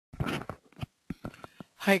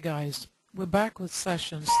Hi guys, we're back with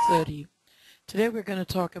sessions 30. Today we're going to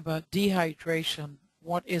talk about dehydration.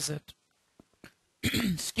 What is it?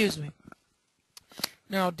 Excuse me.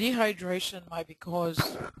 Now dehydration might be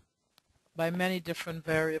caused by many different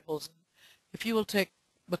variables. If you will take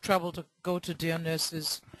the trouble to go to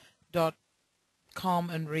dearnurses.com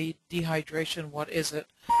and read dehydration, what is it?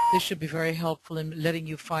 This should be very helpful in letting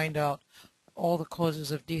you find out all the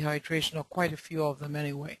causes of dehydration, or quite a few of them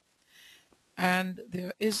anyway. And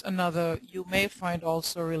there is another, you may find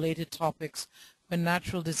also related topics when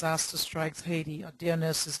natural disaster strikes Haiti at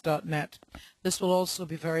dearnurses.net. This will also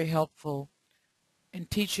be very helpful in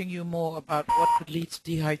teaching you more about what could lead to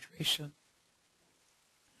dehydration.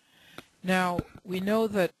 Now, we know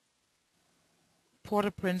that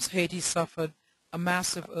Port-au-Prince, Haiti suffered a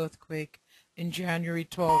massive earthquake on January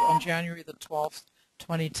the 12th,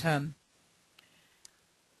 2010.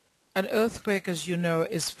 An earthquake, as you know,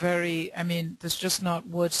 is there's just not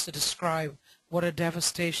words to describe what a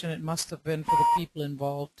devastation it must have been for the people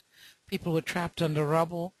involved. People were trapped under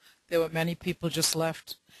rubble. There were many people just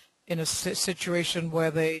left in a situation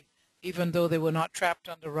where even though they were not trapped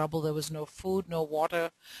under rubble, there was no food, no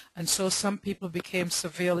water, and so some people became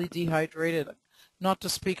severely dehydrated, not to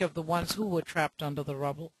speak of the ones who were trapped under the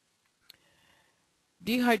rubble.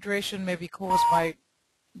 Dehydration may be caused by,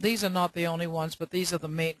 these are not the only ones, but these are the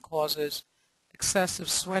main causes. Excessive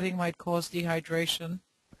sweating might cause dehydration,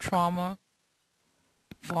 trauma,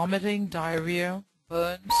 vomiting, diarrhea,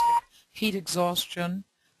 burns, heat exhaustion,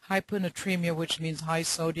 hyponatremia, which means high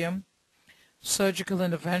sodium, surgical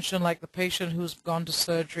intervention, like the patient who's gone to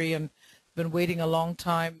surgery and been waiting a long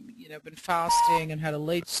time, been fasting and had a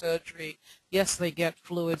late surgery. Yes, they get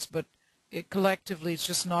fluids, but collectively it's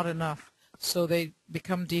just not enough, so they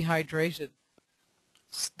become dehydrated.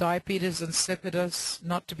 Diabetes insipidus,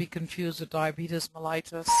 not to be confused with diabetes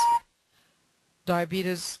mellitus.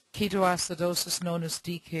 Diabetes ketoacidosis, known as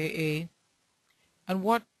DKA. And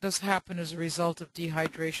what does happen as a result of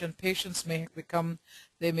dehydration? Patients may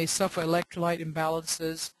suffer electrolyte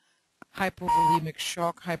imbalances, hypovolemic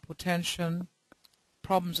shock, hypotension,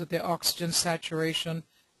 problems with their oxygen saturation,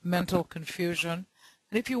 mental confusion.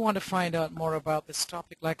 And if you want to find out more about this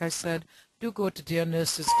topic, like I said, do go to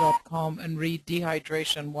dearnurses.com and read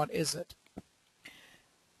dehydration. What is it?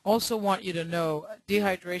 Also want you to know,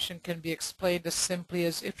 dehydration can be explained as simply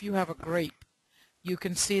as if you have a grape. You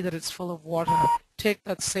can see that it's full of water. Take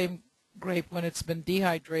that same grape when it's been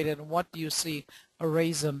dehydrated, and what do you see? A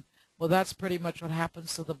raisin. Well, that's pretty much what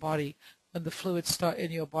happens to the body when the fluid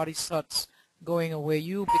in your body starts going away.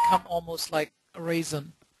 You become almost like a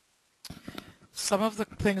raisin. Some of the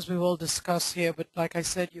things we will discuss here, but like I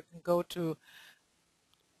said, you can go to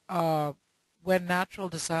when natural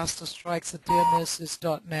disaster strikes at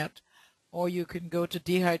dearnurses.net, or you can go to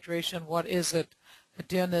dehydration, what is it, at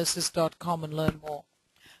dearnurses.com and learn more.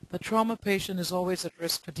 The trauma patient is always at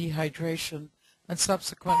risk for dehydration and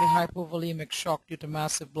subsequently hypovolemic shock due to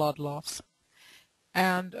massive blood loss.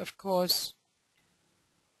 And of course,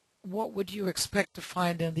 what would you expect to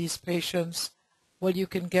find in these patients? Well, you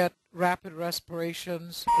can get rapid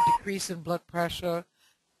respirations, a decrease in blood pressure,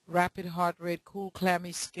 rapid heart rate, cool,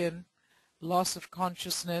 clammy skin, loss of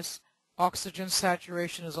consciousness, oxygen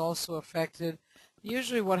saturation is also affected.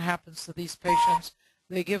 Usually what happens to these patients,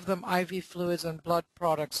 they give them IV fluids and blood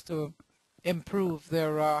products to improve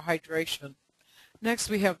their hydration. Next,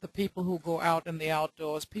 we have the people who go out in the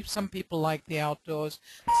outdoors. Some people like the outdoors.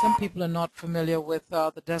 Some people are not familiar with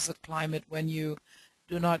the desert climate. When you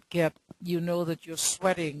do not get, that you're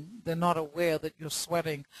sweating. They're not aware that you're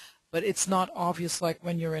sweating, but it's not obvious like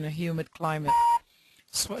when you're in a humid climate.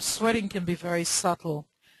 Sweating can be very subtle,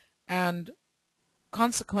 and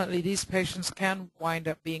consequently these patients can wind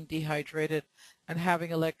up being dehydrated and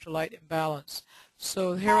having electrolyte imbalance.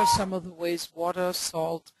 So here are some of the ways: water,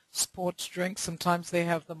 salt, sports drinks. Sometimes they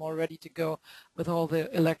have them all ready to go with all the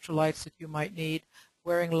electrolytes that you might need.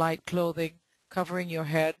 Wearing light clothing, covering your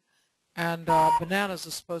head, and bananas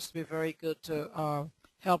are supposed to be very good to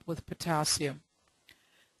help with potassium.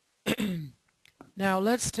 Now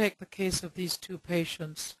let's take the case of these two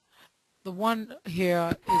patients. The one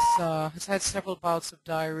here has had several bouts of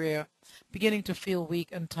diarrhea, beginning to feel weak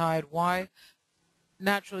and tired. Why?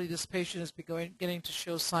 Naturally, this patient is beginning to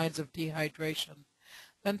show signs of dehydration.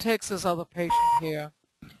 Then takes this other patient here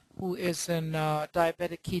who is in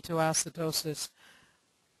diabetic ketoacidosis.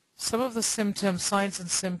 Some of the signs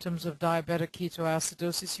and symptoms of diabetic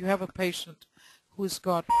ketoacidosis: you have a patient who's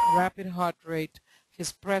got rapid heart rate.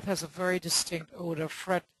 His breath has a very distinct odor,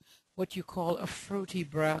 what you call a fruity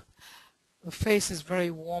breath. The face is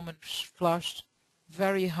very warm and flushed,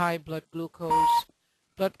 very high blood glucose,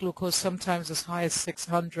 blood glucose sometimes as high as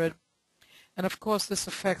 600. And of course, this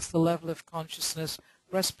affects the level of consciousness.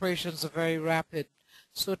 Respirations are very rapid.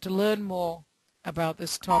 So to learn more about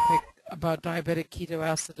this topic, about diabetic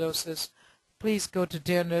ketoacidosis, please go to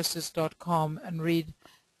dearnurses.com and read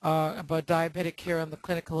about diabetic care and the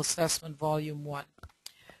clinical assessment volume 1.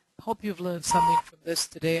 Hope you've learned something from this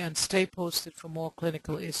today, and stay posted for more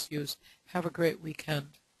clinical issues. Have a great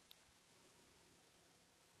weekend.